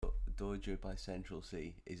Dojo by Central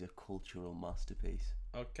C is a cultural masterpiece.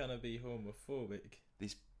 How can I be homophobic? I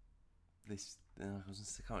can't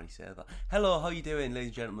really say that. Hello, how you doing, ladies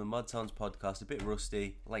and gentlemen? Mad Sounds Podcast, a bit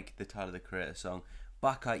rusty, like the Tyler the Creator song.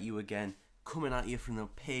 Back at you again, coming at you from the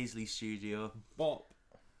Paisley studio. Bop.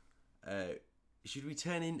 Should we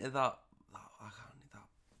turn into that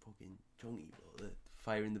fucking junkie bloke, the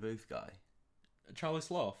Fire in the Booth guy? Charlie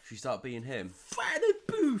Sloth. Should we start being him? Fire the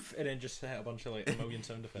booth! And then just hit a bunch of like a million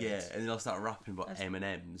sound effects. Yeah, and then I'll start rapping about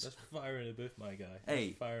M&M's. That's fire in the booth, my guy. Hey.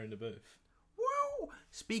 That's fire in the booth. Woo!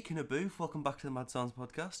 Speaking of booth, welcome back to the Mad Sounds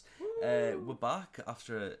Podcast. We're back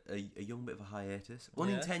after a young bit of a hiatus.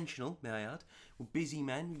 Unintentional, may I add. We're busy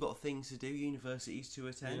men, we've got things to do, universities to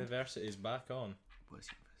attend. University's back on. Where's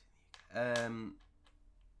university in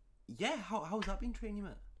the UK? Yeah, how's that been treating you,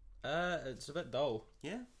 mate? It's a bit dull.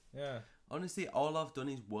 Yeah? Yeah. Honestly, all I've done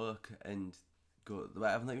is work and go.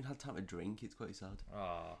 I've not even had time to drink. It's quite sad.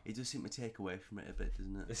 Ah. It does seem to take away from it a bit,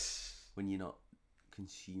 doesn't it? When you're not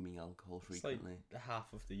consuming alcohol frequently. It's like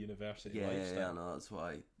half of the university Yeah, lifestyle. I know. That's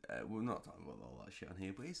why we're not talking about all that shit on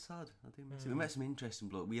here, but it's sad. I do miss it. We met some interesting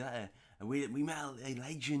bloke. We met a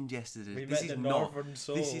legend yesterday. We met the Northern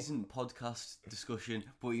Soul. This isn't podcast discussion,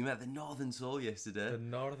 but we met the Northern Soul yesterday. The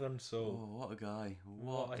Northern Soul. Oh, what a guy!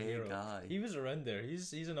 What a hero. guy! He was around there.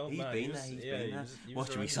 He's an old man. He's been there.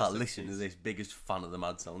 Watch me start listening to this biggest fan of the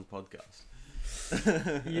Mad Sounds podcast.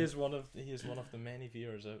 He is one of the many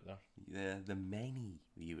viewers out there. Yeah, the many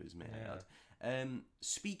viewers, may I add.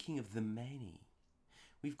 Speaking of the many,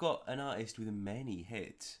 we've got an artist with many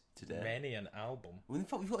hits today. Many an album. Well, in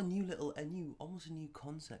fact, we've got almost a new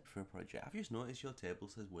concept for a project. I've just noticed your table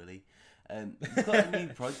says Willie. We've got a new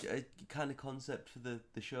project, a kind of concept for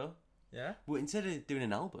the show. Yeah. But instead of doing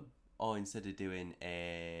an album, or instead of doing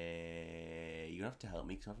you're gonna have to help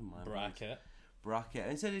me because I haven't mind. Bracket.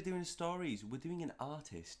 Instead of doing stories, we're doing an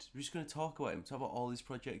artist. We're just going to talk about him, talk about all his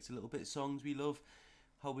projects a little bit, songs we love,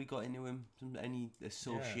 how we got into him, any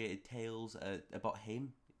associated tales about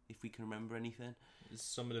him, if we can remember anything.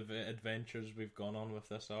 Some of the adventures we've gone on with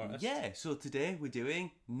this artist. Yeah, so today we're doing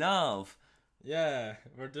Nav. Yeah,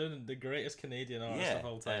 we're doing the greatest Canadian artist of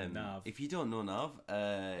all time, Nav. If you don't know Nav,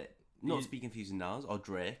 not to be confused with Nas or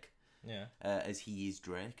Drake, as he is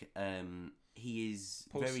Drake, he is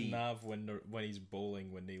Post very Nav when he's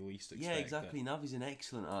bowling when they least expect Yeah, exactly. it. Nav is an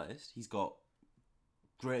excellent artist. He's got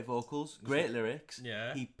great vocals, great lyrics.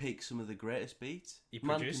 Yeah. He picks some of the greatest beats. He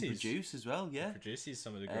Man produces. can produce as well, yeah. He produces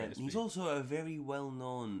some of the greatest He's beats. also a very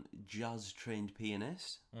well-known jazz-trained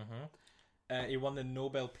pianist. Mm-hmm. He won the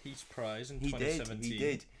Nobel Peace Prize in 2017. He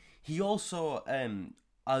did. He also,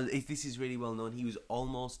 if this is really well-known, he was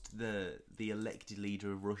almost the elected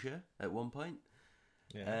leader of Russia at one point.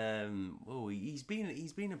 Yeah. He's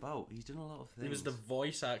been about. He's done a lot of things. He was the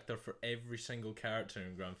voice actor for every single character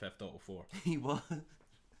in Grand Theft Auto 4. He was.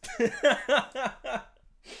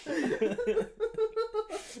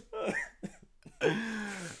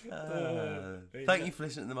 Thank you for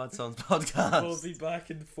listening to the Mad Sounds podcast. We'll be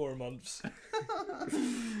back in 4 months.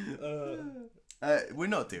 We're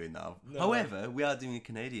not doing that. No. However, we are doing a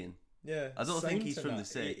Canadian. Yeah. I don't think he's from the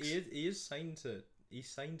Six. He is signed to. He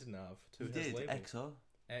signed Nav to his label.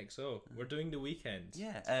 XO. We're doing the weekend.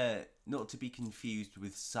 Yeah. Not to be confused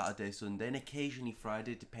with Saturday, Sunday, and occasionally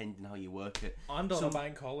Friday, depending how you work it. And on a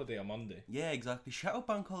bank holiday on Monday. Yeah, exactly. Shout out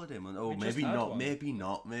bank holiday, man. Oh, We maybe just had not. one. Maybe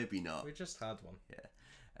not. Maybe not. We just had one.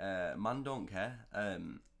 Yeah. Man don't care.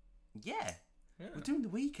 Yeah. We're doing the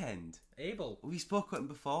weekend. Abel. We spoke about him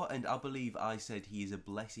before, and I believe I said he is a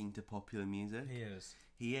blessing to popular music.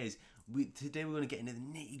 He is. Today we're going to get into the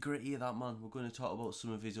nitty gritty of that man. We're going to talk about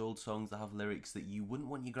some of his old songs that have lyrics that you wouldn't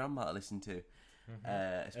want your grandma to listen to.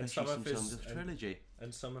 Especially some songs of Trilogy.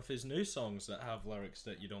 And some of his new songs that have lyrics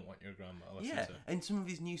that you don't want your grandma to listen to. And some of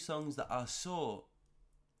his new songs that are so...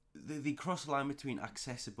 They cross the line between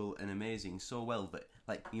accessible and amazing so well that,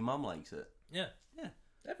 like, your mum likes it. Yeah. Yeah.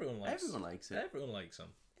 Everyone likes it. Everyone likes him.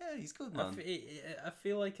 Yeah, he's good, man. I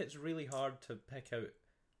feel like it's really hard to pick out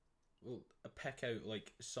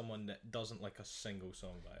like someone that doesn't like a single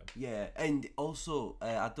song by him. Yeah, and also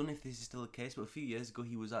I don't know if this is still the case, but a few years ago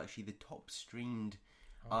he was actually the top streamed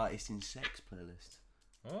artist in Sex playlist.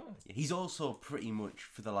 Oh, yeah, he's also pretty much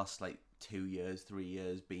for the last 3 years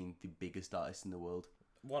been the biggest artist in the world.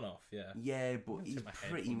 One off, yeah. Yeah, but he's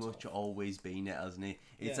pretty much always been it, hasn't he?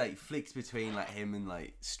 It's flicks between him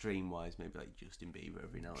and stream wise, maybe Justin Bieber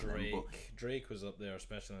every now and then. But Drake was up there,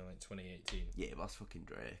 especially in 2018. Yeah, but that's fucking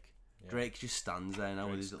Drake. Yeah. Drake just stands there now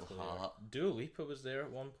with his little heart. Dua Lipa was there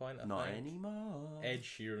at one point. Not anymore. Ed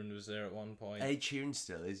Sheeran was there at one point. Ed Sheeran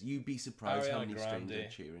still is. You'd be surprised how many Ariana Grande. streams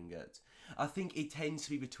Ed Sheeran gets. I think it tends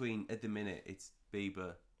to be between, at the minute, it's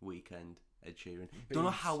Bieber, Weekend, Ed Sheeran. Beebs. Don't know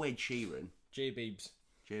how Ed Sheeran. J Beebs.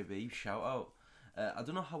 J Beebs, shout out. I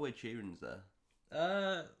don't know how Ed Sheeran's there.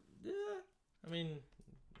 Yeah. I mean.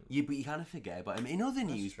 Yeah, but you kind of forget about him. In other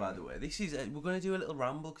news, by the way, this is we're going to do a little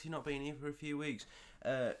ramble because you've not been here for a few weeks.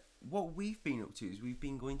 What we've been up to is we've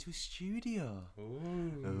been going to a studio.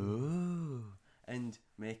 Ooh. And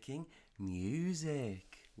making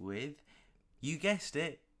music with, you guessed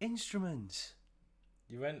it, instruments.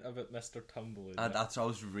 You went a bit Mr. Tumble. That's what I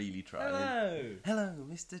was really trying. Hello,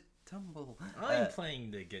 Mr. Tumble. I'm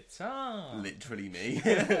playing the guitar. Literally me.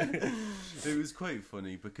 It was quite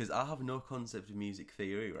funny because I have no concept of music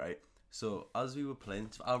theory, right? So as we were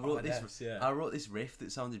playing, I wrote this riff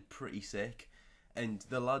that sounded pretty sick. And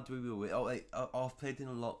the lad we were with, I've played in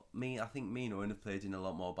a lot. I think me and Owen have played in a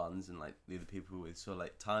lot more bands than like the other people we were with. So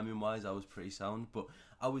like timing wise, I was pretty sound. But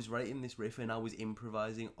I was writing this riff and I was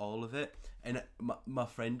improvising all of it. And my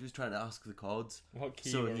friend was trying to ask the chords, what key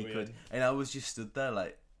so he could, in? And I was just stood there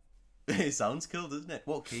like, it sounds cool, doesn't it?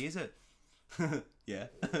 What key is it? Yeah,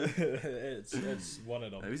 it's one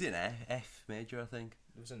of them. It was an F major, I think.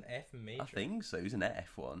 It was an F major. I think so. It was an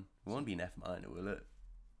F one. It won't be an F minor, will it?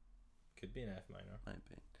 Could be an F minor. Might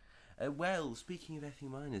be. Well, speaking of F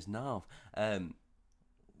minors, Nav.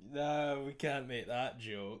 No, we can't make that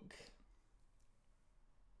joke.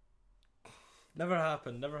 Never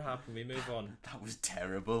happened. We move on. That was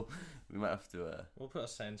terrible. We might have to. We'll put a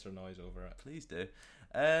censor noise over it. Please do.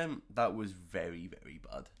 That was very, very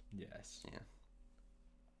bad. Yes. Yeah.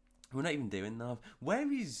 We're not even doing Nav. Where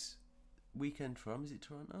is Weekend from? Is it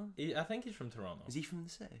Toronto? I think he's from Toronto. Is he from the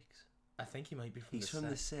Six? I think he might be from the Six. He's from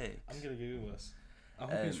the Six. I'm going to Google this. I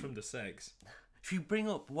hope he's from the Six. Should we bring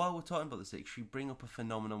up, while we're talking about the Six, should we bring up a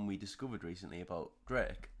phenomenon we discovered recently about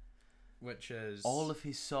Drake? Which is... all of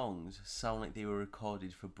his songs sound like they were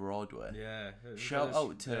recorded for Broadway. Yeah. Shout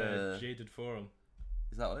out to... Jaded Forum.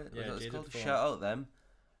 Is that it? Yeah, Jaded Forum. Shout out them.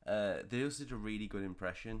 They also did a really good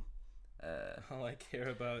impression. All I care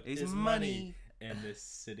about is money in this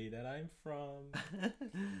city that I'm from.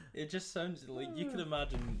 It just sounds like you could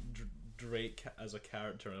imagine Drake as a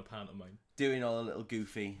character in a pantomime, doing all the little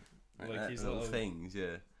goofy, like these little things.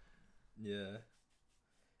 Yeah.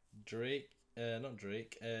 Drake, not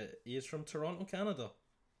Drake. He is from Toronto, Canada.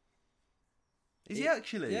 Is he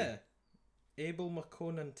actually? Yeah. Abel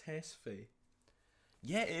McConan Tesfaye.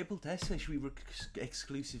 Yeah, Abel Tesfaye. Should we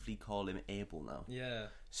exclusively call him Abel now? Yeah.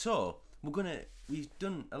 So we've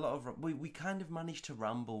done a lot of, we kind of managed to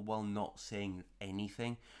ramble while not saying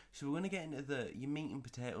anything. So we're going to get into your meat and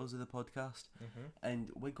potatoes of the podcast. Mm-hmm. And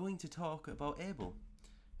we're going to talk about Abel.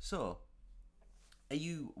 So, I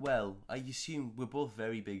assume we're both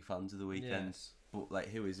very big fans of The Weeknd. Yes. But like,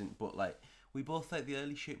 who isn't? But like, we both like the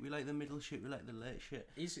early shit, we like the middle shit, we like the late shit.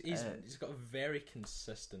 He's got a very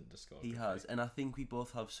consistent discography. He has, and I think we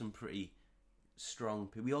both have some pretty strong.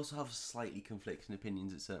 We also have slightly conflicting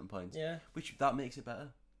opinions at certain points. Yeah, which that makes it better.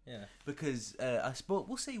 Yeah, because I suppose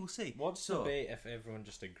we'll see. What's the debate if everyone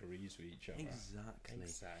just agrees with each other?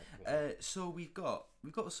 Exactly. So we've got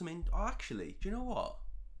some. Actually, do you know what?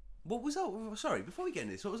 What was our? Sorry, before we get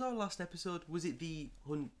into this, what was our last episode? Was it the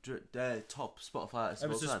 100 top Spotify artists? It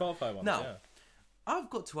was the Spotify one. Now,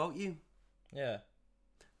 I've got to out you. Yeah.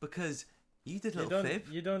 Because you did a little fib.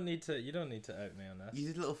 You don't need to out me on this. You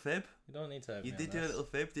did a little fib. You don't need to out me You on did this. do a little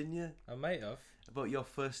fib, didn't you? I might have. About your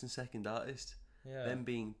first and second artist. Yeah. Them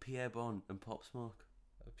being Pierre Bourne and Pop Smoke.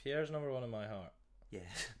 Pierre's number one in my heart. Yeah.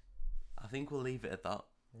 I think we'll leave it at that.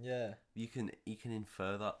 Yeah. You can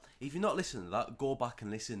infer that. If you're not listening to that, go back and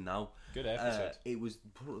listen now. Good episode. It was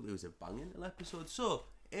a banging little episode. So,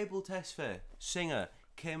 Abel Tesfaye, singer,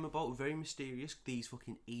 came about very mysterious. These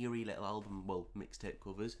fucking eerie little album, mixtape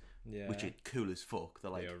covers, which are cool as fuck.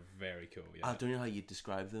 They are very cool. Yeah. I don't know how you'd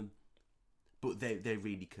describe them, but they're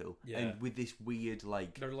really cool. Yeah. And with this weird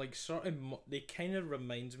they're like sort of they kind of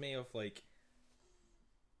reminds me of like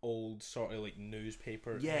old sort of like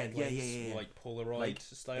newspaper headlines, like Polaroid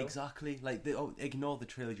style. Exactly. Like ignore the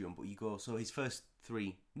trilogy one, but you go. So his first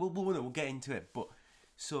three. We'll get into it. But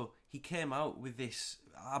so he came out with this.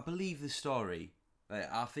 I believe the story.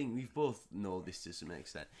 I think we've both know this to some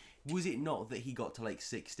extent. Was it not that he got to like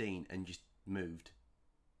 16 and just moved?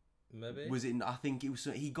 Maybe. Was it? I think it was.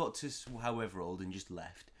 He got to however old and just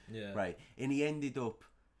left. Yeah. Right. And he ended up,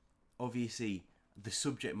 obviously, the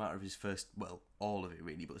subject matter of his first, all of it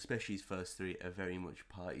really, but especially his first three are very much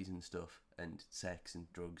parties and stuff and sex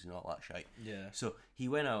and drugs and all that shit. Yeah. So he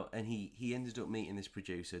went out and he ended up meeting this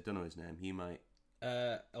producer. Don't know his name. You might.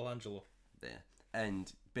 Elangelo. Yeah.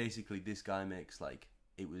 And basically, this guy makes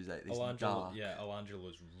it was like this Elangelo, dark. Yeah,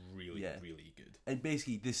 Elangelo's really good. And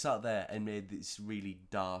basically, they sat there and made this really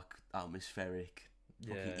dark, atmospheric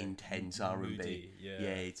fucking intense R&B. Yeah,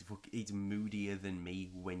 it's moodier than me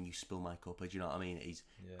when you spill my cuppa. Do you know what I mean? It's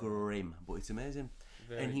grim, but it's amazing.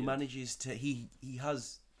 Very and he good. Manages to he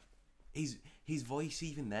has his voice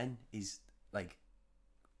even then is like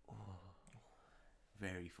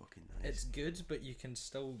very fucking nice. It's good, but you can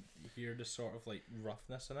still hear the sort of like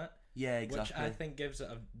roughness in it. Yeah, exactly. Which I think gives it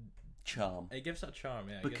a charm. It gives it a charm,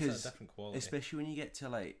 yeah. Because it gives it a different quality. Especially when you get to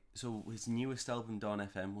like, so his newest album, Dawn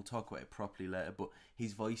FM, we'll talk about it properly later, but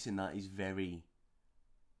his voice in that is very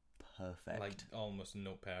perfect. Like almost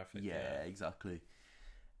note perfect. Yeah, exactly.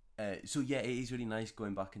 So yeah, it is really nice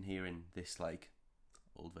going back and hearing this like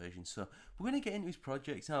old version. So we're going to get into his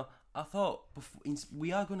projects now. I thought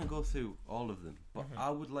we are going to go through all of them, but I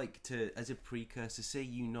would like to, as a precursor, say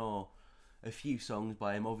you know a few songs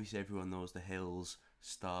by him. Obviously everyone knows The Hills,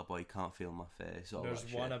 Starboy, Can't Feel My Face, all There's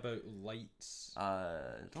that one shit. about lights.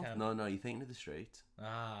 No, you're thinking of The Street.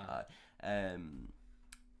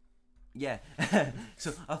 Yeah.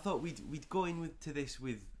 So I thought we'd go in to this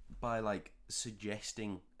by like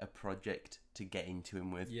suggesting a project to get into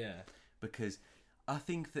him with. Yeah. Because I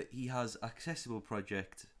think that he has accessible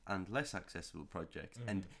project and less accessible project,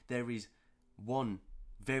 and there is one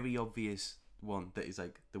very obvious one that is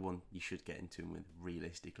like the one you should get into him with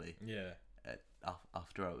realistically. Yeah.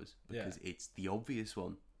 After Hours, because it's the obvious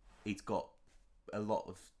one. It's got a lot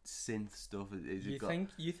of synth stuff.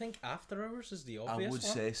 You think After Hours is the obvious one? I would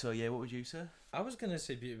say so. Yeah. What would you say? I was gonna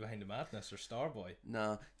say Beauty Behind the Madness or Starboy.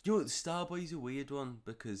 No, you know what? Starboy's a weird one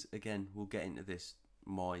because again we'll get into this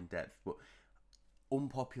more in depth, but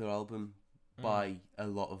unpopular album by a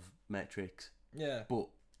lot of metrics. Yeah. But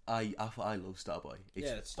I love Starboy.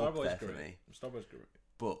 It's Starboy's great. For me. Starboy's great.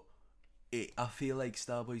 But I feel like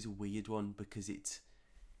Starboy's a weird one because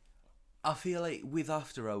I feel like with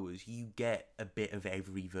After Hours you get a bit of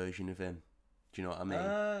every version of him. Do you know what I mean?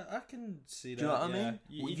 I can see that. Do you know what I mean?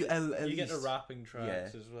 You get the rapping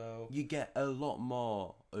tracks as well. You get a lot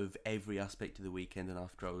more of every aspect of The Weeknd and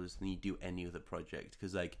After Hours than you do any other project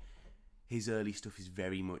because like his early stuff is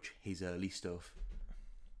very much his early stuff.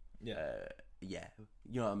 Yeah. Yeah.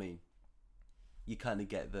 You know what I mean? You kind of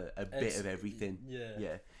get a bit of everything. Yeah.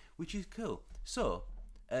 Yeah. Which is cool. So,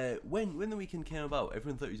 when The Weeknd came about,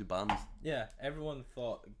 everyone thought he was a band. Yeah, everyone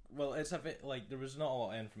thought. Well, it's a bit like there was not a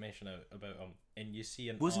lot of information about him, and you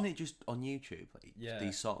see wasn't it just on YouTube? Like,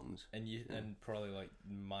 these songs, and and probably like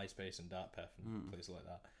MySpace and DatPiff and places like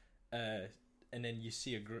that. And then you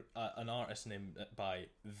see an artist named by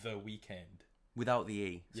The Weeknd without the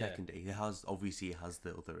E, second E. It has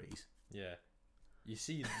the other E's. Yeah, you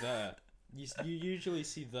see the. You usually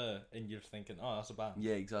see the, and you're thinking, oh, that's a band.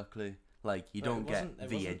 Yeah, exactly. Like, you don't get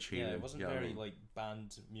the Ed Sheeran. Yeah, it wasn't very, like,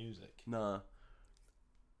 band music. No.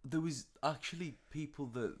 There was actually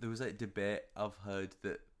there was, like, debate I've heard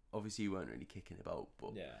that, obviously, you weren't really kicking about,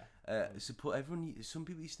 but... Yeah. Some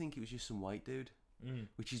people used to think it was just some white dude,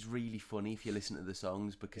 which is really funny if you listen to the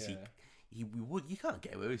songs, because you can't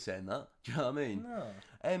get away with saying that. Do you know what I mean?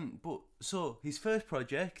 No. But, so, his first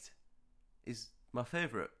project is my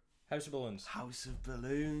favourite. House of Balloons. House of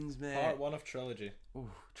Balloons, mate. Part 1 of Trilogy. Oh,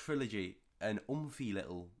 Trilogy. An umphy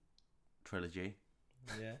little trilogy.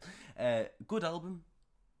 Yeah. Good album.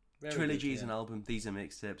 Very Trilogy good, is an album. These are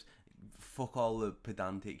mixtapes. Fuck all the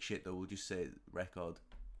pedantic shit that we'll just say record.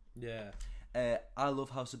 Yeah. I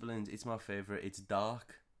love House of Balloons. It's my favourite. It's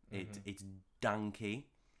dark. It's danky.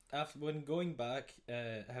 When going back,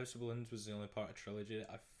 House of Balloons was the only part of Trilogy that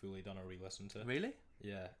I've fully done a re-listen to. Really?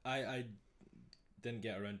 Yeah. I didn't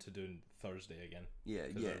get around to doing Thursday again. Yeah.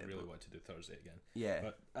 I really want to do Thursday again. Yeah.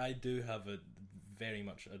 But I do have very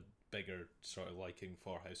much a bigger sort of liking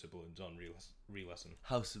for House of Balloons on re-listen.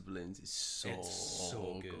 House of Balloons is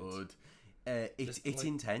so good. It's like,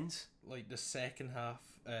 intense. Like the second half,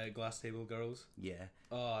 Glass Table Girls. Yeah.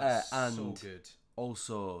 Oh, it's so good.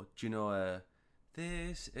 Also, do you know...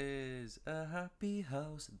 This is a happy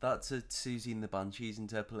house. That's a Susie and the Banshees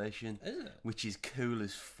interpolation. Is it? Which is cool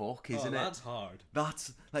as fuck, isn't it? That's hard.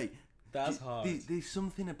 That's like... That's hard. There's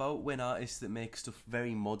something about when artists that make stuff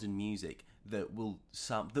very modern music that will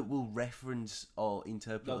reference or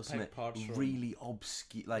interpret something really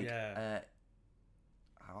obscure. Like,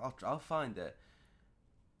 I'll find it.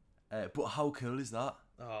 But how cool is that?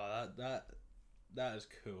 Oh, that is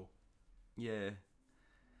cool. Yeah.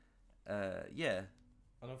 Yeah.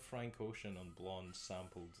 I know Frank Ocean on Blonde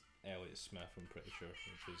sampled Elliott Smith, I'm pretty sure,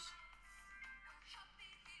 which is...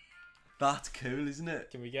 That's cool, isn't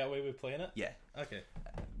it? Can we get away with playing it? Yeah. Okay.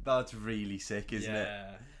 That's really sick, isn't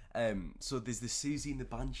it? So there's the Susie and the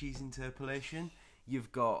Banshees interpolation.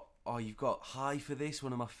 You've got Oh, you've got High for This,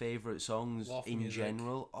 one of my favourite songs in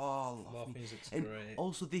general. Oh, Love Music's and great.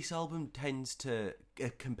 Also, this album tends to,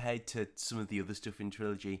 compared to some of the other stuff in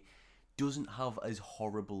Trilogy, doesn't have as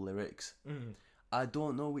horrible lyrics. I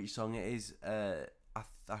don't know which song it is. I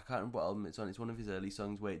can't remember what album it's on. It's one of his early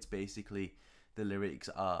songs where it's basically the lyrics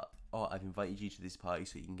are, "Oh, I've invited you to this party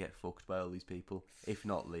so you can get fucked by all these people. If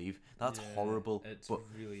not, leave." That's horrible. It's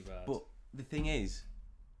really bad. But the thing is,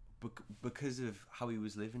 because of how he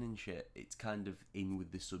was living and shit, it's kind of in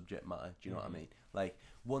with the subject matter. Do you know what I mean? Like,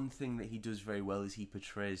 one thing that he does very well is he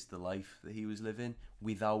portrays the life that he was living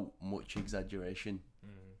without much exaggeration.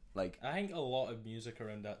 Like, I think a lot of music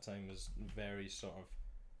around that time was very sort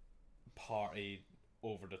of party,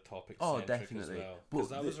 over the top eccentric definitely. as well. Because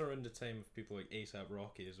that was around the time of people like A$AP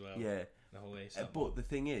Rocky as well. Yeah. The whole A$AP. But the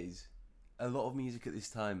thing is, a lot of music at this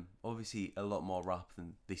time, obviously a lot more rap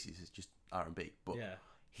than this is just R&B. But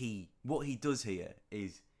what he does here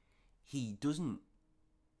is he doesn't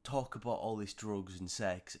talk about all this drugs and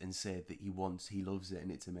sex and say that he loves it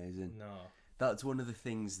and it's amazing. No. That's one of the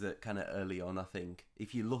things that kind of early on, I think,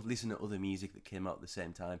 if you listen to other music that came out at the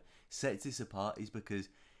same time, sets this apart, is because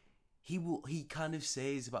he kind of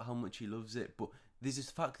says about how much he loves it, but there's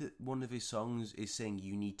this fact that one of his songs is saying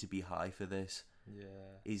you need to be high for this. Yeah.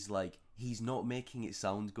 Is like, he's not making it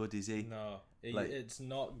sound good, is he? No. It's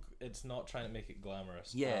not trying to make it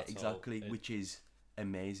glamorous. Yeah, exactly, which is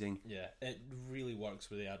amazing. Yeah, it really works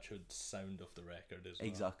with the actual sound of the record as well.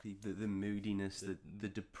 Exactly, the moodiness, the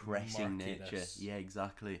depressing nature. Yeah,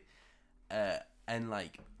 exactly. And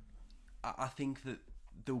like, I think that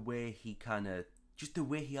the way he kind of, just the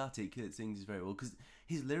way he articulates things is very well, because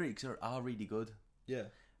his lyrics are really good. Yeah.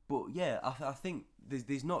 But yeah, I think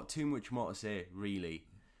there's not too much more to say really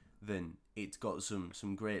than it's got some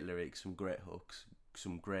great lyrics, some great hooks,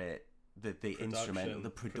 some great the instrumental, the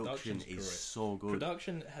production is so good.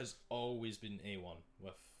 Production has always been A1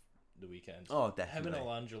 with The Weeknd. Oh, definitely. Him and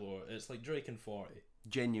Alangelo, it's like Drake and 40.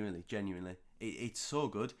 Genuinely, it's so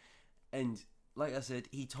good. And like I said,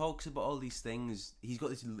 he talks about all these things. He's got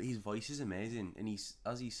this. His voice is amazing, and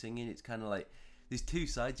as he's singing, it's kind of like there's two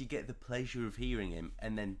sides. You get the pleasure of hearing him,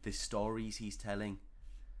 and then the stories he's telling.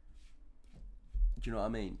 Do you know what I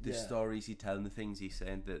mean? The stories he's telling, the things he's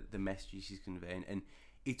saying, the messages he's conveying, and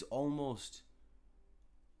it's almost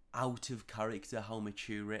out of character how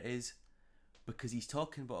mature it is, because he's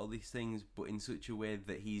talking about all these things, but in such a way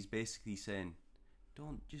that he's basically saying,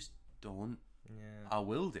 don't. Yeah. I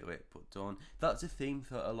will do it, but don't. That's a theme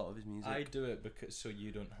for a lot of his music. I do it because so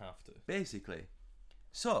you don't have to. Basically.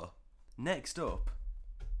 So, next up.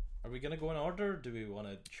 Are we going to go in order, or do we want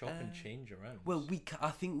to chop and change around? Well,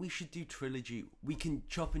 I think we should do Trilogy. We can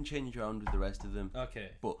chop and change around with the rest of them.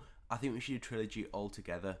 Okay. But I think we should do Trilogy all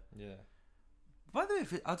together. Yeah. By the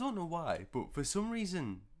way, I don't know why, but for some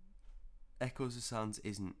reason, Echoes of Sounds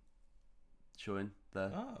isn't showing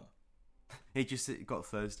there. Oh. It got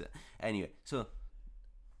Thursday. Anyway, so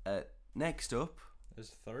next up is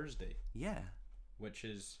Thursday. Yeah. Which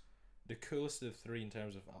is the coolest of the three in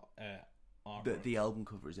terms of artwork. The album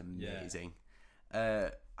cover is amazing.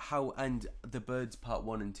 And The Birds Part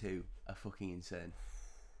 1 and 2 are fucking insane.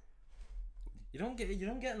 You don't get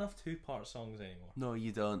enough 2-part songs anymore. No,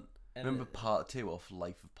 you don't. And remember Part 2 off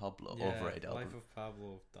Life of Pablo? Overrated album. Life of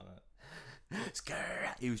Pablo have done it.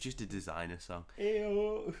 It was just a designer song.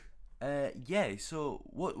 Ew. Yeah, so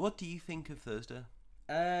what do you think of Thursday?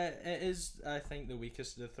 It is, I think, the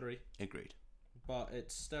weakest of the three. Agreed. But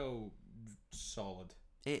it's still solid.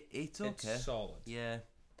 It's okay. It's solid. Yeah.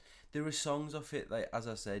 There are songs off it, like, as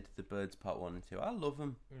I said, The Birds Part 1 and 2. I love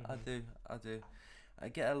them. Mm-hmm. I do. I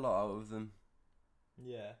get a lot out of them.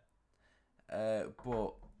 Yeah.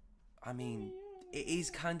 But, I mean, it is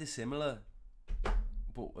kind of similar,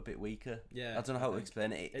 but a bit weaker. Yeah. I don't know how to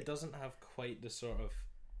explain it. It doesn't have quite the sort of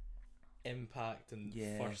impact and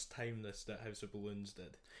first timeness that House of Balloons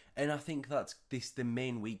did. And I think that's the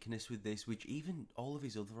main weakness with this, which even all of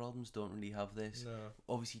his other albums don't really have this. No.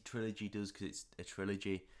 Obviously Trilogy does, because it's a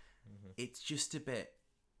trilogy. Mm-hmm. It's just a bit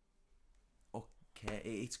okay.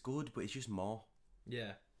 It's good, but it's just more.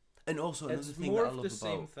 Yeah. And also another thing that I love about, it's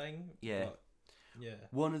more of the same thing. Yeah. But, yeah.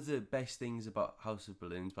 One of the best things about House of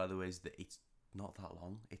Balloons, by the way, is that it's not that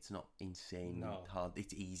long. It's not insane hard.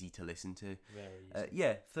 It's easy to listen to. Very easy.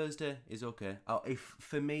 Yeah, Thursday is okay. If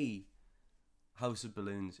for me, House of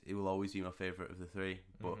Balloons, it will always be my favourite of the three.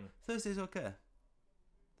 But Thursday's okay.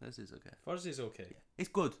 Thursday's okay. Yeah. It's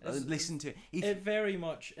good. Listen to it. It very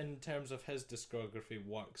much, in terms of his discography,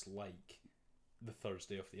 works like the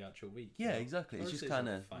Thursday of the actual week. Yeah, exactly. Thursdays, it's just kind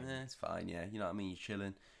of, it's fine. Yeah, you know what I mean. You're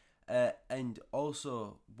chilling. And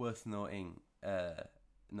also worth noting,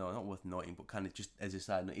 no, not worth noting, but kind of just as a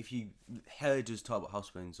side note, if you heard us talk about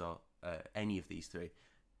Housebounds or any of these three,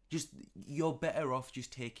 just you're better off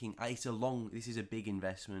just taking. This is a big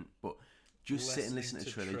investment, but just sit and listen to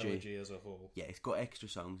Trilogy as a whole. Yeah, it's got extra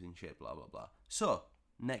songs and shit, blah blah blah. So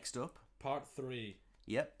next up, Part 3.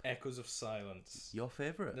 Yep. Echoes of Silence. Your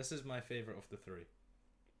favourite? This is my favourite of the three.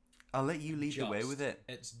 I'll let you lead the way with it.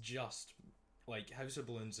 It's just like House of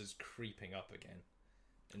Balloons is creeping up again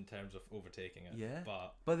in terms of overtaking it. Yeah.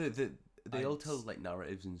 But they all tell like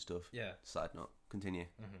narratives and stuff. Yeah. Side note. Continue.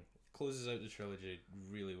 Mm-hmm. Closes out the trilogy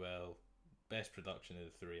really well. Best production of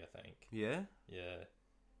the three, I think. Yeah. Yeah.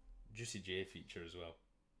 Juicy J feature as well.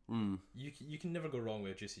 Mm. You can never go wrong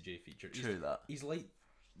with a Juicy J feature. True that. He's like,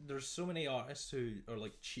 there's so many artists who are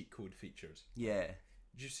like cheat code features. Yeah.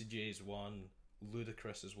 Juicy J is one.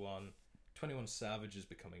 Ludacris is one. 21 Savage is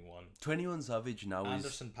becoming one. 21 Savage now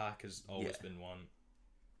Anderson .Paak has always been one.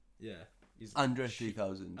 Yeah. He's Andre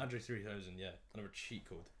 3000. Andre 3000, yeah. Another cheat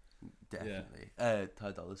code. Definitely.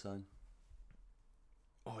 Ty Dolla $ign.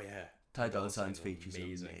 Oh yeah. Ty Dolla $ign's features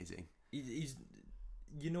are amazing. He's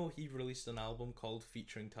he released an album called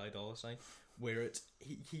Featuring Ty Dolla $ign where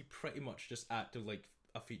he pretty much just acted like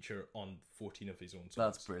a feature on 14 of his own songs.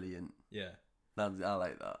 That's brilliant. Yeah. I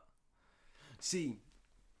like that. See,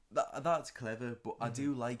 that's clever, but I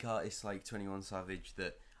do like artists like 21 Savage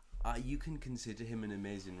that you can consider him an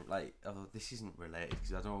amazing, like, this isn't related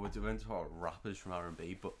because I don't know, we're talking about rappers from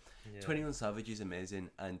R&B, but 21 Savage is amazing,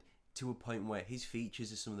 and to a point where his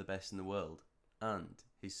features are some of the best in the world, and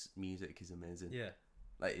his music is amazing. Yeah.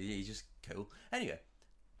 Like, he's just cool. Anyway,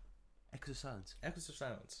 Echoes of Silence. Echoes of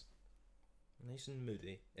Silence. Nice and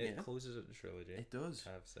moody. It closes out the trilogy. It does.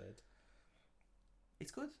 I've said.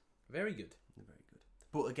 It's good. Very good. Very good.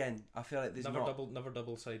 But again, I feel like there's another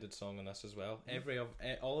double-sided song on this as well.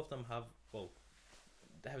 All of them have, well,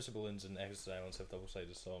 the House of Balloons and Echoes of Silence have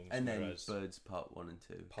double-sided songs. And then Birds Part 1 and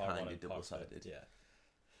 2 kind of double-sided. Yeah.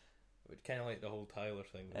 But kind of like the whole Tyler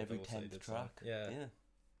thing. Every 10th track. Yeah.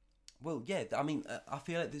 Well, yeah, I mean, I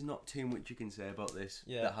feel like there's not too much you can say about this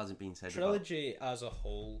that hasn't been said Trilogy as a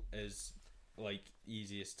whole is, like,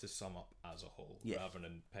 easiest to sum up as a whole, rather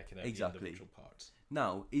than picking out the individual parts.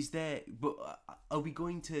 Now, are we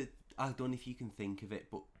going to, I don't know if you can think of it,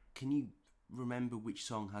 but can you remember which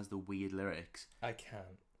song has the weird lyrics? I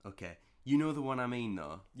can. Okay. You know the one I mean,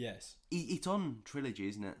 though? Yes. It's on Trilogy,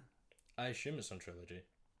 isn't it? I assume it's on Trilogy.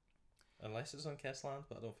 Unless it's on Kessland,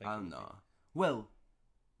 but I don't think I don't know. Well,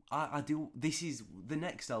 I do. This is the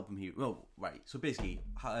next album here. Well, right. So basically,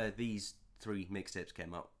 these 3 mixtapes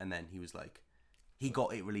came out, and then he was like, he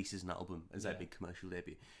got it released as an album, as a big commercial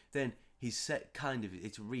debut. Then his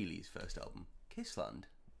it's really his first album, Kissland,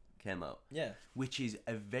 came out. Yeah. Which is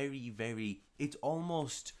a very, very, it's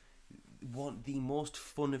almost the most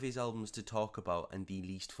fun of his albums to talk about and the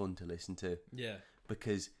least fun to listen to. Yeah.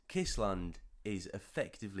 Because Kissland is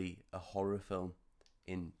effectively a horror film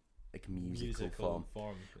in like musical form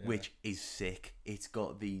which is sick. It's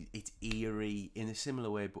eerie in a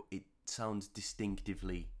similar way, but it sounds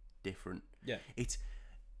distinctively different. Yeah.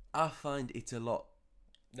 I find it's a lot.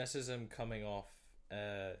 This is him coming off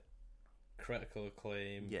critical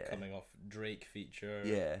acclaim, coming off Drake feature.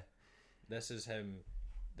 Yeah. This is him.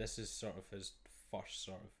 This is sort of his first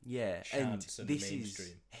sort of and chance in this the mainstream.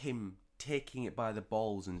 Is him taking it by the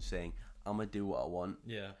balls and saying, I'm gonna do what I want.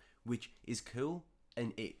 Yeah. Which is cool,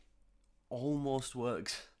 and it almost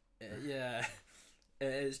works. Yeah.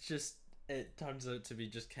 It's just, it turns out to be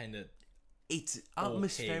just kind of, it's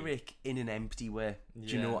atmospheric in an empty way.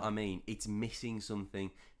 Do you know what I mean? It's missing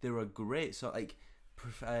something. There are great, so like,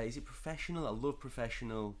 is it Professional? I love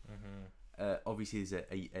Professional. Mm-hmm. Obviously, there's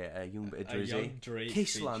a young bit of Drizzy. A young Drake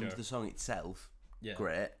Kissland, feature. the song itself,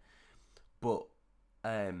 great. But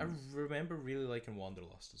I remember really liking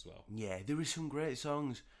Wanderlust as well. Yeah, there were some great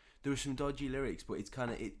songs. There were some dodgy lyrics, but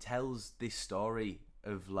it tells this story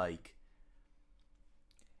of like,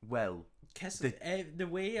 well, the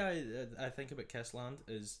way I think about Kissland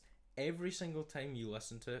is every single time you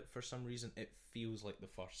listen to it, for some reason, it feels like the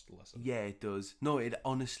first listen. Yeah, it does. No, it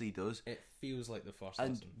honestly does. It feels like the first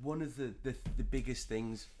and listen. And one of the biggest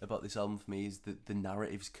things about this album for me is that the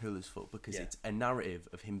narrative's cool as fuck, because it's a narrative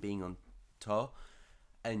of him being on tour,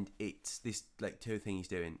 and it's this like tour thing he's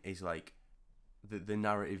doing is like the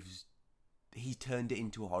narrative's, he turned it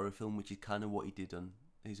into a horror film, which is kind of what he did on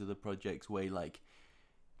his other projects, where he like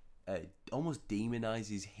almost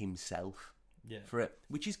demonizes himself for it,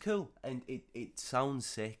 which is cool, and it sounds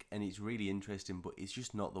sick and it's really interesting, but it's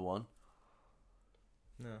just not the one.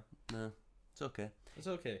 No, it's okay.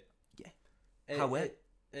 Yeah. How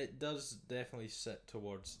it does definitely sit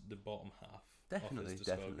towards the bottom half Definitely.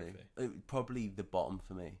 Probably the bottom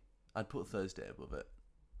for me. I'd put Thursday above it.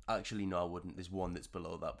 Actually, no, I wouldn't. There's one that's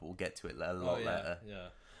below that, but we'll get to it a lot later.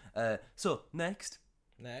 Yeah. So, next,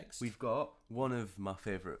 we've got one of my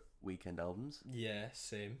favourite Weeknd albums. Yeah,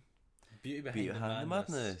 same. Beauty Behind the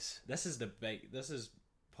Madness. This is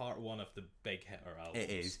part one of the big hitter albums. It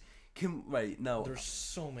is. Right, now... There's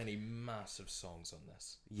so many massive songs on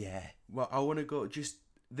this. Yeah. Well, I want to go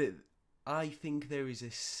I think there is a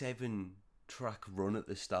 7-track run at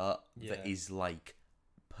the start that is like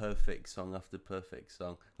perfect song after perfect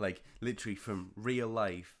song. Like, literally from Real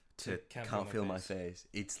Life to Can't Feel My Face.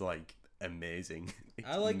 It's like amazing. It's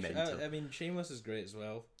mental. I mean, Shameless is great as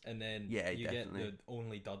well. And then you get the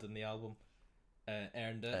only dud in the album,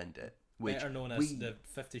 Earned It. Which better known as the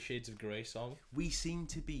 50 Shades of Grey song. We seem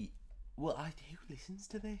to be... Well, who listens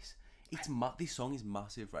to this? This song is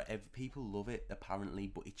massive, right? People love it, apparently,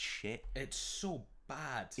 but it's shit. It's so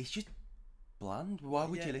bad. It's just bland. Why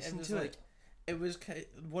would you listen to it? It was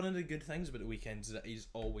one of the good things about the Weeknd is that he's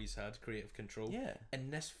always had creative control. Yeah.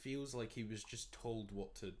 And this feels like he was just told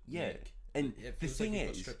what to make. And it the feels thing like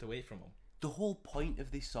it is, got stripped away from him. The whole point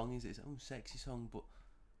of this song is it's its own sexy song, but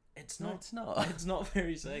it's not. It's not. It's not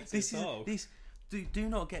very sexy at all. Do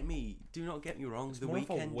not get me wrong. It's the more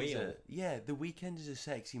Weeknd of a wail. The Weeknd is a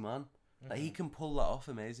sexy man. Like, he can pull that off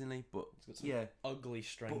amazingly, but it's got some ugly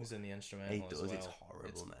strings in the instrumental. It does. As well. It's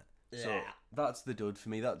horrible, man. Yeah. So that's the dud for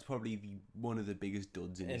me. That's probably one of the biggest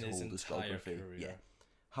duds in his whole discography. Career. Yeah.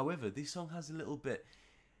 However, this song has a little bit.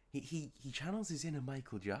 He channels his inner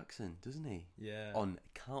Michael Jackson, doesn't he? Yeah. On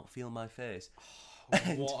Can't Feel My Face.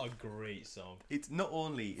 What a great song! It's not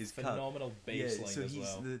only is phenomenal bass line so as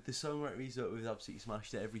well. The songwriter he's absolutely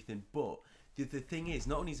smashed at everything. But the thing is,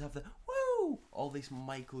 not only does he have the woo, all this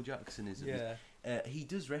Michael Jacksonism. Yeah. He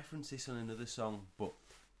does reference this on another song, but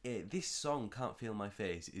this song Can't Feel My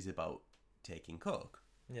Face is about taking coke.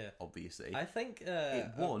 Yeah. Obviously. I think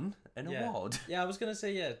it won an award. Yeah, I was gonna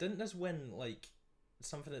say didn't this win like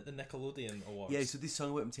something at the Nickelodeon Awards? Yeah, so this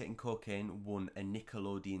song about him taking cocaine won a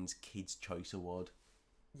Nickelodeon's Kids' Choice Award.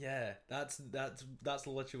 Yeah, that's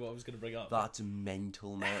literally what I was going to bring up. That's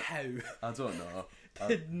mental, mate. How? I don't know.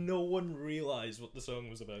 Did no one realise what the song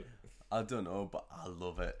was about? I don't know, but I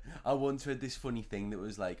love it. I once read this funny thing that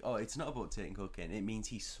was like, oh, it's not about taking cocaine. It means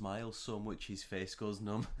he smiles so much his face goes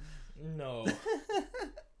numb. No.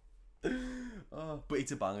 But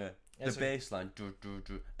it's a banger. The bass line.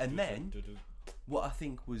 And then, what I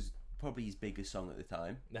think was probably his biggest song at the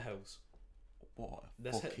time. The Hills. What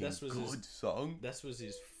a good song. This was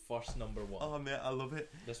his first number one. Oh, mate, I love it.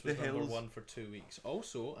 This was number one for 2 weeks.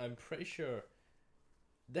 Also, I'm pretty sure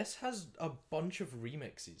this has a bunch of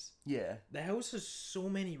remixes. Yeah. The Hills has so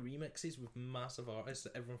many remixes with massive artists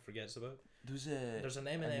that everyone forgets about. There's an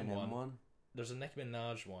Eminem one. There's a Nicki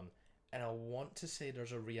Minaj one. And I want to say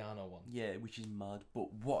there's a Rihanna one. Yeah, which is mad.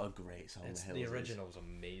 But what a great song the original is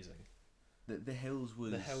amazing. The Hills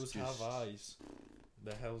was... The Hills have eyes.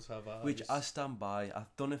 The Hills have eyes. Which I stand by. I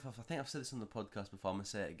think I've said this on the podcast before. I'm going to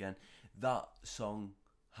say it again. That song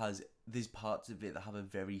there's parts of it that have a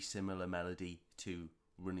very similar melody to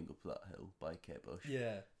Running Up That Hill by Kate Bush.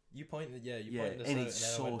 Yeah. You pointed this and out, it's and then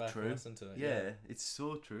so I went back true. and listened to it. Yeah, it's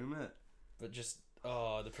so true, mate. But just,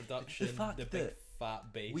 the production, the big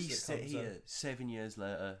fat bass. We sit here 7 years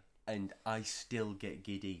later, and I still get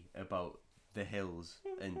giddy about The Hills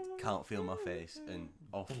and Can't Feel My Face and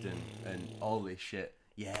Often and all this shit.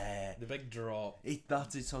 Yeah. The big drop.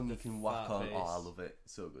 That's a song you can whack on. Bass. Oh, I love it.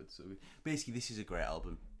 So good, so good. Basically, this is a great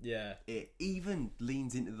album. Yeah. It even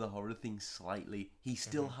leans into the horror thing slightly. He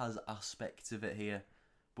still has aspects of it here,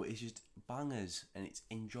 but it's just bangers and it's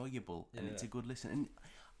enjoyable and it's a good listen. And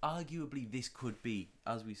arguably, this could be,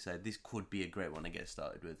 as we said, a great one to get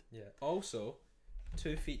started with. Yeah. Also,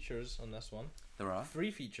 2 features on this one. There are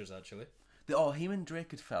 3 features actually. Him and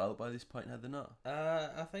Drake had fell out by this point, had they not?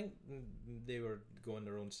 I think they were going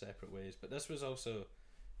their own separate ways, but this was also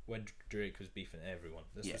when Drake was beefing everyone.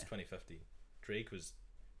 This was 2015.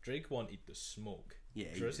 Drake wanted the smoke. Yeah,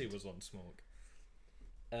 Drizzy was on smoke.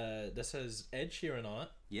 This has Ed Sheeran on it.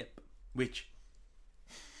 Yep. Which...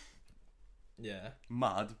 Yeah.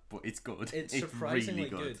 Mad, but it's good. It's surprisingly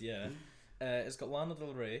really good, yeah. It's got Lana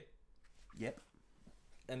Del Rey. Yep.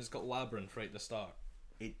 And it's got Labyrinth right at the start.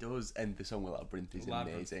 It does, and the song Labyrinth is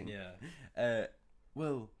amazing. Yeah.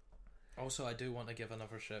 Well... Also, I do want to give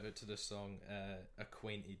another shout out to this song,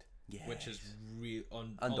 Acquainted. Yes. Which is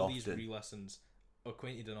on these re-listens.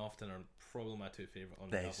 Acquainted and Often are probably my 2 favourite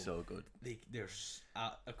on the album. They're so good. They're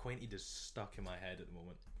Acquainted is stuck in my head at the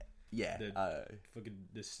moment. Yeah.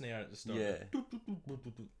 The snare at the start. Yeah.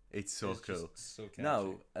 It's so cool. So catchy.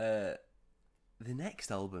 Now, the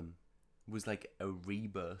next album was like a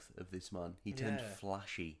rebirth of this man. He turned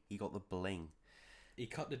flashy. He got the bling. He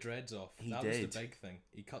cut the dreads off. That was the big thing.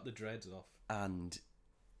 He cut the dreads off. And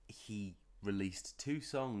he released 2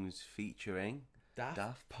 songs featuring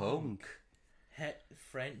Daft Punk. Hit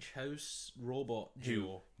French house robot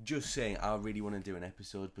duo. Just saying, I really want to do an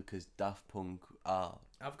episode because Daft Punk are...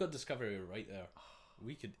 I've got Discovery right there.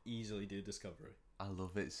 We could easily do Discovery. I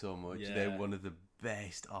love it so much. Yeah. They're one of the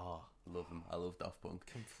best. Oh, I love them. I love Daft Punk.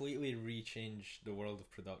 Completely rechanged the world of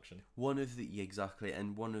production. Exactly,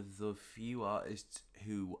 and one of the few artists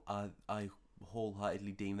who I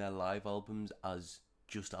wholeheartedly deem their live albums as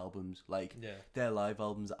just albums. Like, their live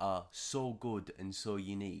albums are so good and so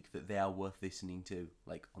unique that they are worth listening to,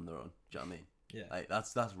 like, on their own. Do you know what I mean? Yeah. Like,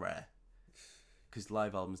 that's rare. Because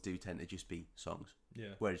live albums do tend to just be songs.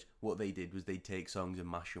 Yeah. Whereas what they did was they'd take songs and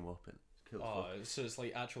mash them up and cool. Oh, so it's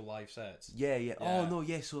like actual live sets. Yeah. Oh no,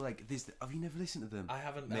 yeah. So like, have you never listened to them? I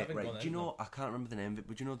haven't. Mate, I haven't right. Do you know? I can't remember the name of it,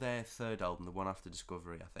 but do you know their 3rd album, the one after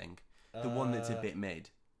Discovery? I think the one that's a bit mid,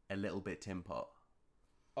 a little bit Tin Pot.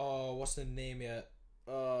 Oh, what's the name yet?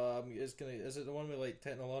 Is it the one with like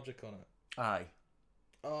Technologic on it? Aye.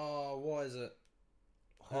 Oh, what is it?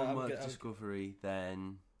 Homework Discovery,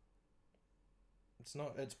 then. It's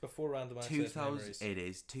not. It's before Random Access 2000. Memories. It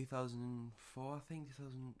is 2004, I think.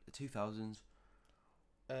 2000s.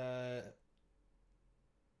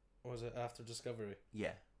 Was it after Discovery?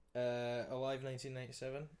 Yeah. Alive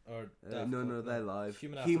 1997 or no, they're live.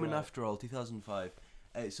 Human After All 2005.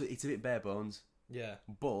 So it's a bit bare bones. Yeah.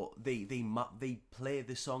 But they play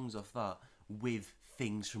the songs off that with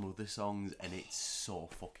things from other songs, and it's so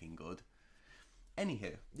fucking good.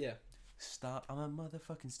 Anywho. Yeah. I'm a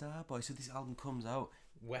motherfucking Starboy. So this album comes out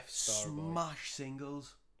with Starboy. Smash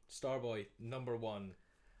singles. Starboy #1.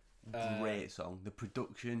 Great song. The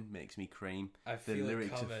production makes me cream. I feel the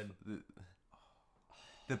lyrics it coming.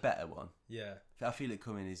 The better one. Yeah. I Feel It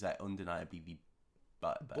Coming is like undeniably the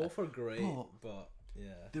better. Both are great, but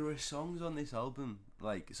yeah. There are songs on this album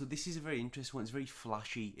so this is a very interesting one. It's very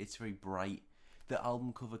flashy. It's very bright. The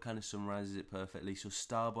album cover kind of summarizes it perfectly. So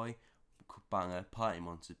Starboy, banger. Party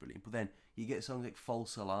Monster's brilliant. But then you get songs like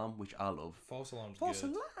False Alarm, which I love. False Alarm's False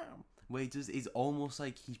good. Alarm. Where it's almost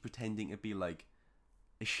like he's pretending to be like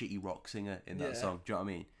a shitty rock singer in that song. Do you know what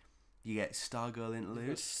I mean? You get Stargirl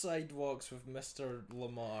interlude. Sidewalks with Mr.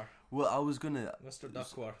 Lamar. Well, I was gonna... Mr.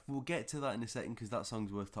 Duckworth. We'll get to that in a second because that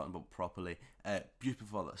song's worth talking about properly. Just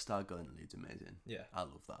before that, Stargirl interlude's amazing. Yeah. I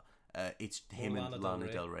love that. It's him and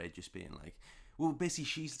Lana Del Rey just being like... Well, basically,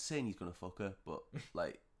 she's saying he's gonna fuck her, but,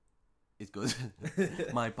 like... It's good.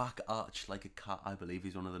 My back arched like a cat, I believe,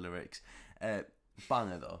 is one of the lyrics.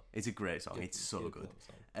 Banger, though. It's a great song. It's so good.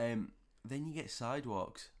 Then you get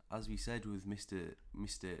Sidewalks, as we said, with Mr.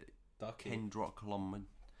 Kendrick Lamar.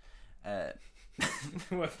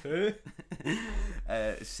 With who?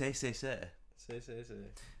 Say. Say.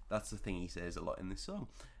 That's the thing he says a lot in this song.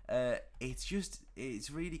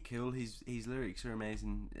 It's really cool. His lyrics are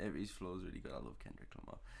amazing. His flow's really good. I love Kendrick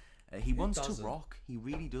Lamar. He wants to rock. He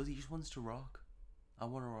really does. He just wants to rock. I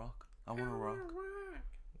want to rock.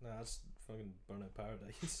 Nah, that's fucking Burnout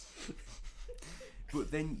Paradise. But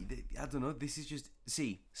then, I don't know, this is just...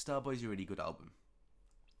 See, Starboy's a really good album.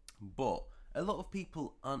 But a lot of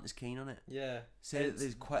people aren't as keen on it. Yeah. Say that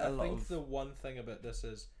there's quite a lot of... I think the one thing about this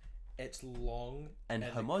is it's long... And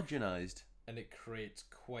homogenised. And it creates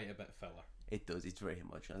quite a bit of filler. It does. It's very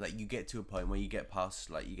homogenised. Like, you get to a point where you get past...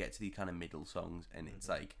 Like, you get to the kind of middle songs and it's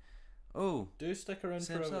like... Oh, do stick around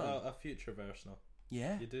for a future verse now.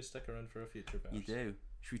 Yeah. You do stick around for a future verse. You do.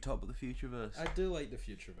 Should we talk about the future verse? I do like the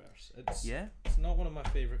future verse. It's not one of my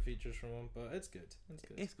favourite features from him, but it's good.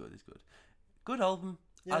 It's good. Good album.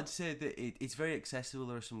 Yeah. I'd say that it's very accessible.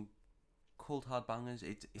 There are some cold hard bangers.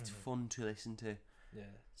 It's fun to listen to. Yeah.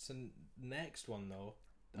 So next one though,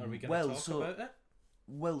 are we going to talk about it?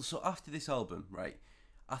 Well, so after this album, right?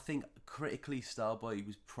 I think critically Starboy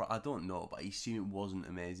was... I don't know, but I assume it wasn't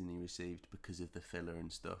amazingly received because of the filler and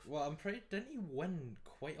stuff. Well, I'm pretty... Didn't he win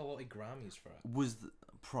quite a lot of Grammys for it?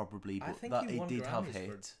 Probably, but I think he won did Grammys have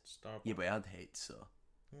hate. Yeah, but it had hate, so...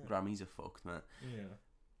 Yeah. Grammys are fucked, man. Yeah.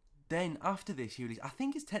 Then, after this, he released... I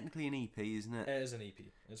think it's technically an EP, isn't it? It is an EP.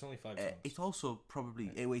 It's only 5 songs. It's also probably...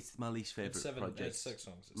 It's my least favourite project. It's 6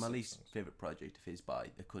 songs. My least favourite project of his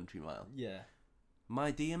by A Country Mile. Yeah.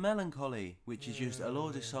 My Dear Melancholy, which is just a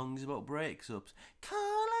load of songs about breaks-ups. Call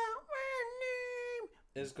out my name.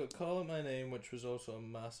 It's got Call Out My Name, which was also a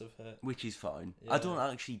massive hit. Which is fine. Yeah. I don't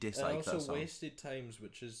actually dislike that song. And also Wasted Times,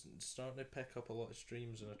 which is starting to pick up a lot of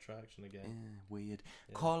streams and attraction again. Yeah, weird.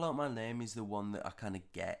 Yeah. Call Out My Name is the one that I kind of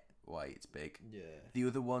get why it's big. Yeah. The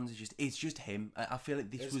other ones are it's just him. I feel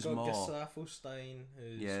like this was more... It's got Gustavo Stein,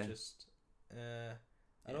 who's just...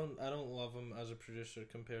 I don't love him as a producer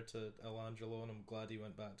compared to El Angelo, and I'm glad he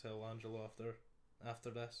went back to El Angelo after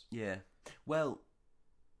this. Yeah. Well,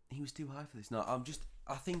 he was too high for this. No,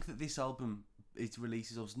 I think that this album, its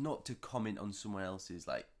releases, also not to comment on someone else's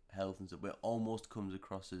like health and stuff, but it almost comes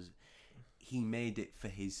across as he made it for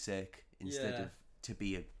his sake instead of to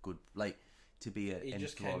be a good he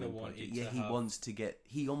just kind of wanted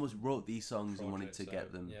he almost wrote these songs and wanted to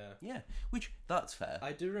get them. Yeah, which that's fair.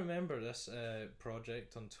 I do remember this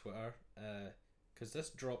project on Twitter because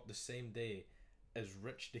this dropped the same day as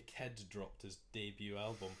Rich the Kid dropped his debut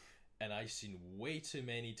album, and I seen way too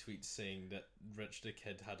many tweets saying that Rich the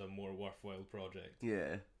Kid had a more worthwhile project.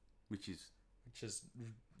 Yeah, which is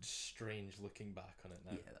strange looking back on it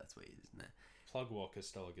now. Yeah, that's what it is, isn't it? Plug Walk is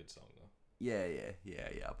still a good song though. Yeah,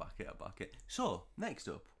 I back it. So, next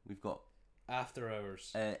up, we've got After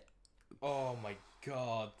Hours. Oh my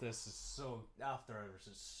god, this is so... After Hours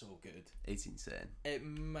is so good. It's insane. It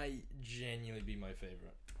might genuinely be my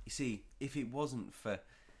favourite. You see, if it wasn't for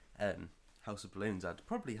House of Balloons, I'd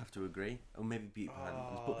probably have to agree. Or maybe Beautiful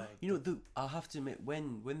Handles. But, you know, I'll have to admit,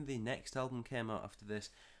 when the next album came out after this,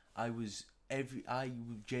 I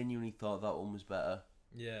genuinely thought that one was better.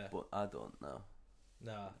 Yeah. But I don't know.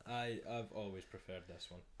 Nah, I've always preferred this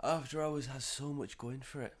one. After Hours has so much going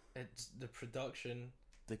for it. It's the production,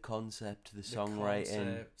 the concept, the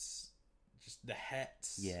songwriting, just the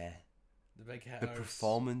hits. Yeah, the big hitters, the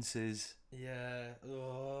performances. Yeah,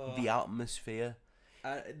 the atmosphere.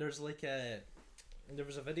 There was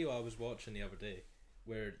a video I was watching the other day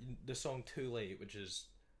where the song "Too Late," which is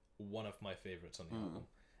one of my favorites on the album,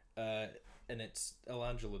 and it's El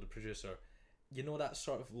Angelo, the producer. You know that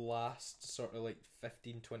sort of last sort of like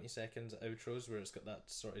 15-20 seconds outros where it's got that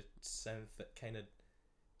sort of synth that kind of,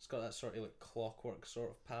 it's got that sort of like clockwork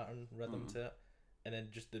sort of pattern rhythm to it, and then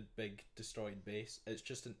just the big distorted bass. It's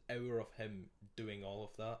just an hour of him doing all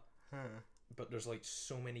of that, but there's like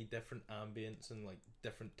so many different ambience and like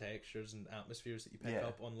different textures and atmospheres that you pick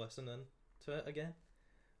up on listening to it again.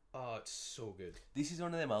 Oh, it's so good. This is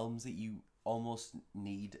one of them albums that you almost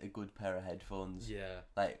need a good pair of headphones. Yeah,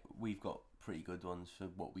 like we've got pretty good ones for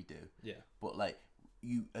what we do. Yeah. But like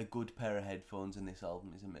a good pair of headphones in this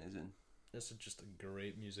album is amazing. It's just a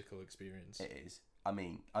great musical experience. It is. I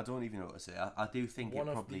mean, I don't even know what to say. I do think it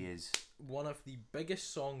probably is one of the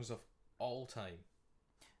biggest songs of all time.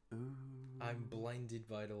 Ooh. I'm blinded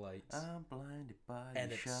by the lights. I'm blinded by the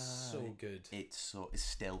and shine. It's so good.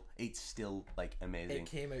 It's still like amazing. It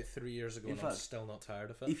came out 3 years ago, and I'm still not tired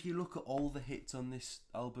of it. If you look at all the hits on this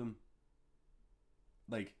album,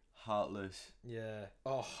 like Heartless. Yeah.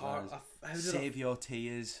 Oh, Save Your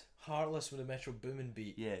Tears. Heartless with a Metro Boomin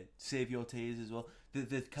beat. Yeah, Save Your Tears as well.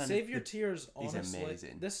 The kind Save Your Tears, honestly, is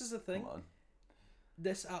amazing. This is the thing.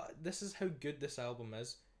 This is how good this album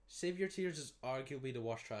is. Save Your Tears is arguably the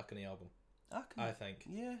worst track on the album. I think.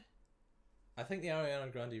 Yeah. I think the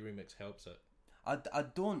Ariana Grande remix helps it. I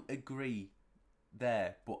don't agree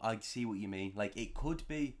there, but I see what you mean. Like, it could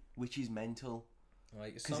be, which is mental.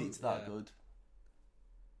 Like, because it's that good.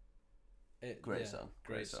 Great song.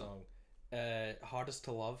 Hardest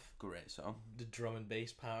to Love. Great song. The drum and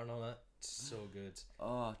bass pattern on it, so good.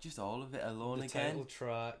 Oh, just all of it. Alone the Again. The title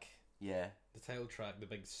track. Yeah. The title track, the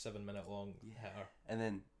big 7-minute long hitter. And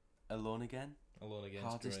then Alone Again. Alone Again.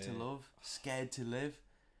 Hardest to Love. Scared to Live.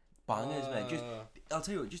 Bangers, man. I'll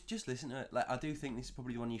tell you what. Just listen to it. Like, I do think this is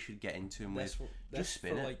probably the one you should get into and with. Just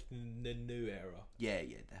spin it. Like the new era. Yeah,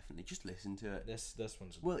 definitely. Just listen to it. This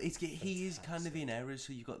one's. Well, he is kind of in eras.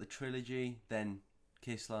 So you've got the trilogy, then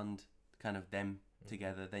Kissland, kind of them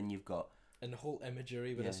together. Then you've got and the whole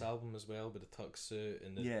imagery with this album as well, with the tuxedo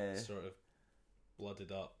and the sort of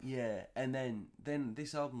blooded up. Yeah, and then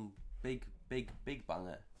this album, big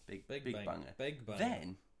banger, big banger.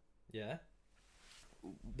 Then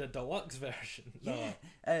the deluxe version. Yeah.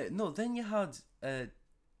 No, then you had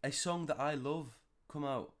a song that I love come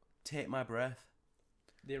out, Take My Breath.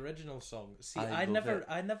 The original song. See, I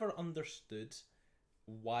never understood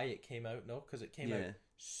why it came out. No, because it came out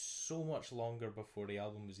so much longer before the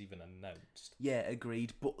album was even announced. Yeah,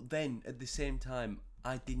 agreed. But then at the same time,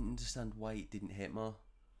 I didn't understand why it didn't hit more.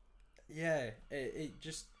 Yeah, it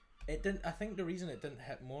didn't. I think the reason it didn't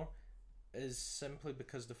hit more is simply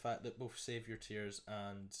because the fact that both Save Your Tears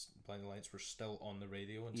and Blinding Lights were still on the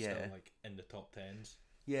radio and still like in the top 10s.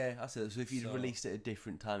 Yeah, I said so. If you'd released it at a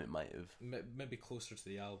different time, it might have maybe closer to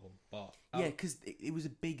the album, but yeah, because it was a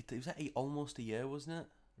big. It was like almost a year, wasn't it?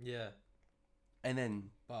 Yeah, and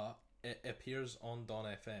then but it appears on Dawn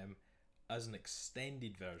FM as an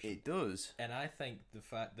extended version. It does, and I think the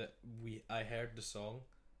fact that I heard the song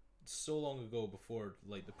so long ago before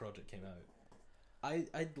like the project came out, I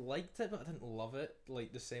liked it, but I didn't love it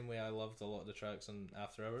like the same way I loved a lot of the tracks on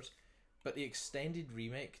After Hours. But the extended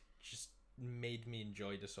remake just made me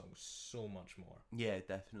enjoy the song so much more. Yeah,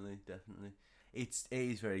 definitely. It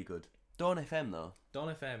is very good. Dawn FM though.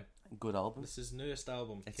 Dawn FM. Good album. This is his newest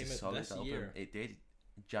album. It's Came a out solid this album. year. It did.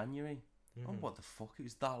 January. Oh, what the fuck? It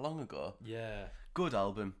was that long ago. Yeah. Good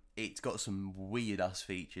album. It's got some weird ass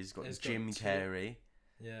features. It's got Jim Carrey.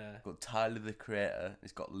 Yeah. Got Tyler the Creator.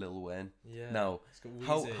 It's got Lil Wayne. Yeah. Now,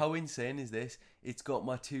 how insane is this? It's got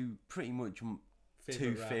my two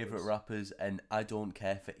favorite rappers, and I don't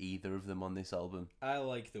care for either of them on this album. I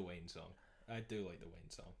like the Wayne song. I do like the Wayne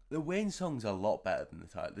song. The Wayne song's a lot better than the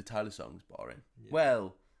Tyler. The Tyler song's boring. Yeah.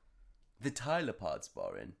 Well, the Tyler part's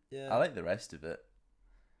boring. Yeah. I like the rest of it.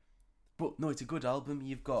 But no, it's a good album.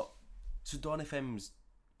 You've got Dawn FM's,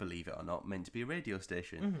 believe it or not, meant to be a radio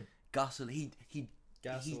station. Mm-hmm. Gasoline. He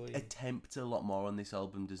attempts a lot more on this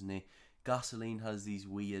album, doesn't he? Gasoline has these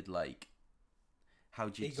weird, like, how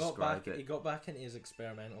do you describe it? He got back into his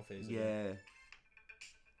experimental phase. Yeah.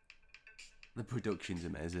 The production's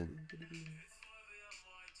amazing.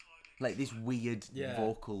 Like this weird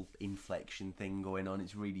vocal inflection thing going on.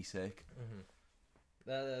 It's really sick. Mm-hmm.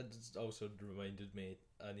 That also reminded me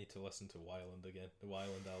I need to listen to Wyland again. The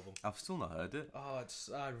Wyland album. I've still not heard it. Oh,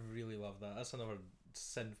 I really love that. That's another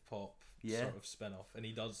synth pop sort of spin off, and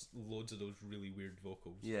he does loads of those really weird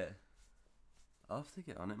vocals. Yeah. I'll have to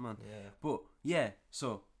get on it, man. Yeah. But yeah,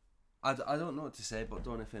 so I don't know what to say about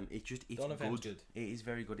Dawn FM. It's good. It is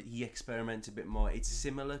very good. He experiments a bit more. It's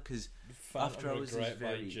similar because After Hours is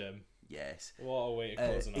very Jim. Yes. What a way to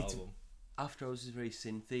close an album. After Hours is very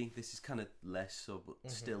synthy. This is kind of less so,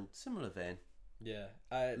 but still similar vein. Yeah.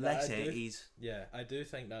 Less 80s. Yeah, I do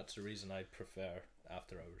think that's the reason I prefer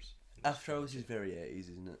After Hours. After Hours is very 80s,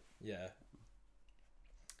 isn't it? Yeah.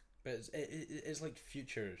 But it's like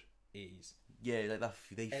future 80s. Yeah, like that.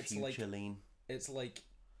 They future lean. It's like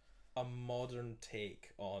a modern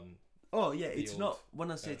take on. Oh yeah, it's not.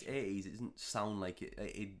 When I say it's 80s, it doesn't sound like it.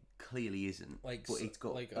 It clearly isn't. Like, but it's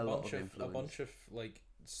got like a lot of influence. A bunch of like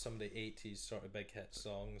some of the 80s sort of big hit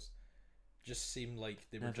songs just seemed like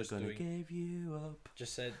they were Never just gonna doing. Give you up.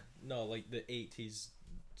 Just said no, like the 80s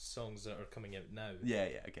songs that are coming out now. Yeah,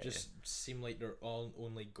 okay. Just seem like they're all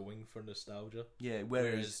only going for nostalgia. Yeah,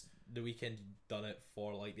 whereas The Weeknd done it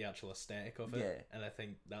for like the actual aesthetic of it. Yeah. And I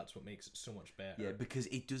think that's what makes it so much better. Yeah, because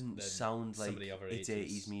it doesn't sound like it's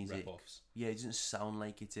 80s music. Rip-offs. Yeah, it doesn't sound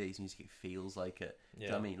like it's 80s music. It feels like it. Yeah. Do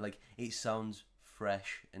you know what I mean? Like, it sounds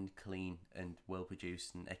fresh and clean and well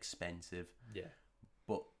produced and expensive. Yeah.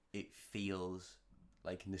 But it feels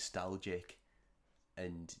like nostalgic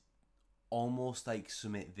and almost like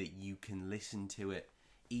something that you can listen to it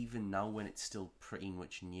even now when it's still pretty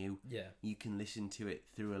much new. Yeah. You can listen to it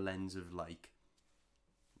through a lens of like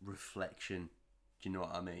reflection. Do you know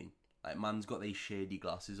what I mean? Like, man's got these shady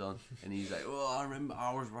glasses on and he's like, oh, I remember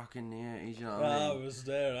I was rocking the 80s, you know what I mean? I was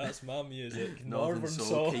there, that's my music. Northern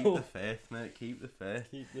Soul. Keep the faith, mate, keep the faith.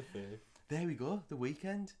 Keep the faith. There we go, The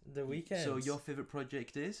Weeknd. The Weeknd. So your favourite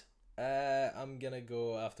project is? I'm gonna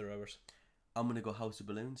go After Hours. I'm gonna go House of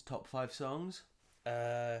Balloons. Top 5 songs?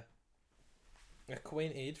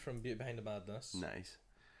 Acquainted from Beauty Behind the Madness. Nice.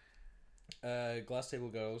 Glass Table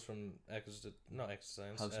Girls from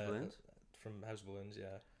Exercise. House of Balloons? From House of Balloons,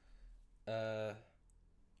 yeah.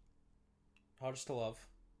 Hardest to Love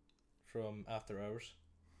from After Hours.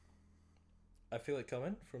 I Feel It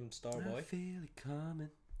Coming from Starboy. I feel it coming.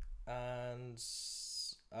 And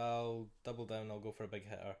I'll double down, I'll go for a big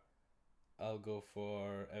hitter. I'll go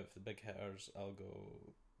for, out of the big hitters, I'll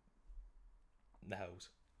go The House.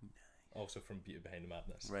 Nice. Also from Beauty Behind the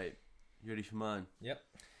Madness. Right. You ready for mine? Yep.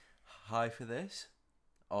 High for This,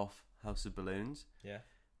 off House of Balloons. Yeah.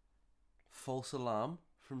 False Alarm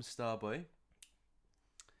from Starboy.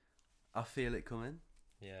 I Feel It Coming.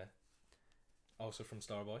 Yeah. Also from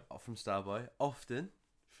Starboy. From Starboy. Often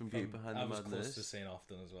from Beauty Behind the Madness. I was close to saying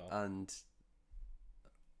Often as well. And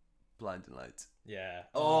Blinding Lights. Yeah.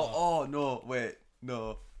 Oh no, wait.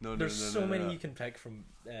 No. There's so many you can pick from.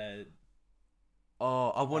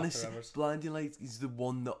 I want to say Blinding Lights is the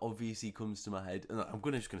one that obviously comes to my head, and I'm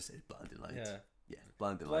just gonna say Blinding Lights. Yeah,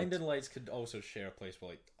 Blinding Lights could also share a place with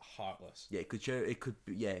like Heartless. Yeah, it could share. It could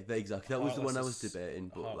be. Yeah, exactly. That was the one I was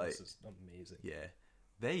debating, but Heartless like, is amazing. Yeah,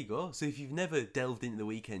 there you go. So if you've never delved into The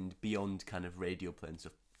Weeknd beyond kind of radio play and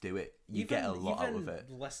stuff, do it. You get a lot out of it.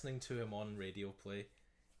 Listening to him on radio play,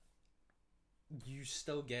 you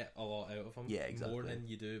still get a lot out of him. Yeah, exactly. More than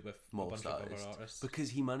you do with a bunch of other artists. Because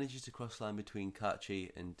he manages to cross line between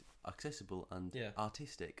catchy and accessible and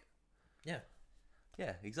artistic. Yeah.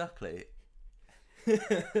 Yeah, exactly.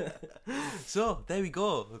 So there we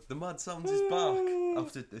go. The Mad Sounds is back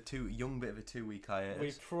after a young bit of a 2-week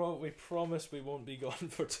hiatus. We promise we won't be gone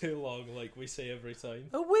for too long, like we say every time.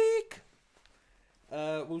 A week.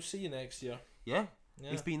 We'll see you next year. Yeah.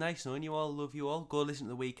 It's been nice knowing you all. Love you all. Go listen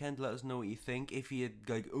to The Weeknd. Let us know what you think. If you're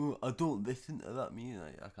like, oh, I don't listen to that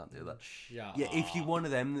music, I can't do that. If you're one of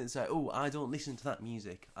them that's like, oh, I don't listen to that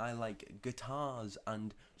music. I like guitars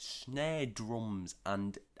and snare drums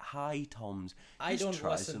and high toms. I don't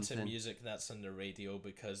listen to music that's on the radio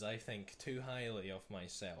because I think too highly of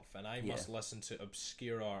myself, and I must listen to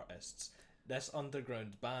obscure artists. This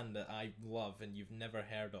underground band that I love and you've never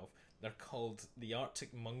heard of, they're called the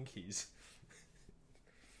Arctic Monkeys.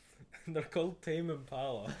 They're called Tame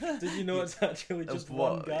Impala. Did you know it's actually just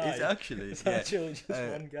one guy? It's actually just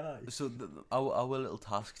one guy. So our little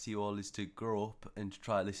task to you all is to grow up and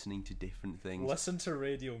try listening to different things. Listen to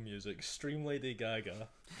radio music, stream Lady Gaga,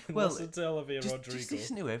 listen to Olivia Rodrigo. Just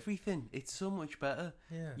listen to everything. It's so much better.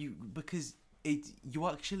 Yeah. You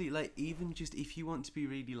actually, like, even just if you want to be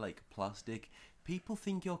really like plastic, people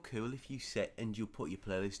think you're cool if you sit and you put your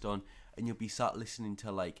playlist on and you'll be sat listening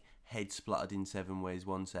to like Head Splattered in 7 Ways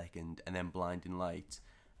 1 Second and then Blinding Lights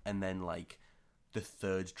and then like the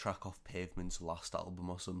third track off Pavement's last album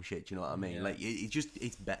or some shit. Do you know what I mean? Like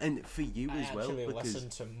it's better, and for you as well. I actually listen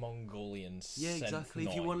to Mongolian synth exactly.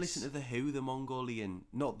 noise. If you want to listen to the Who, the Mongolian,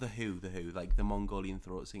 not the Who, like the Mongolian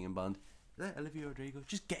throat singing band, Olivia Rodrigo.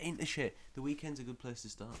 Just get into shit. The Weeknd's a good place to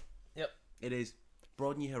start. Yep, it is.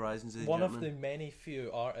 Broaden your horizons. One of the many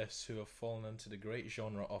few artists who have fallen into the great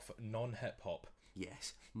genre of non-hip hop.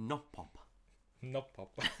 Yes, not pop. Not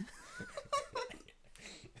pop.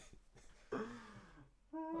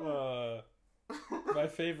 My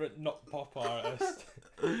favourite not pop artist.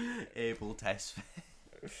 Abel Tesfaye.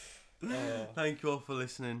 Thank you all for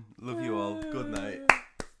listening. Love you all. Good night.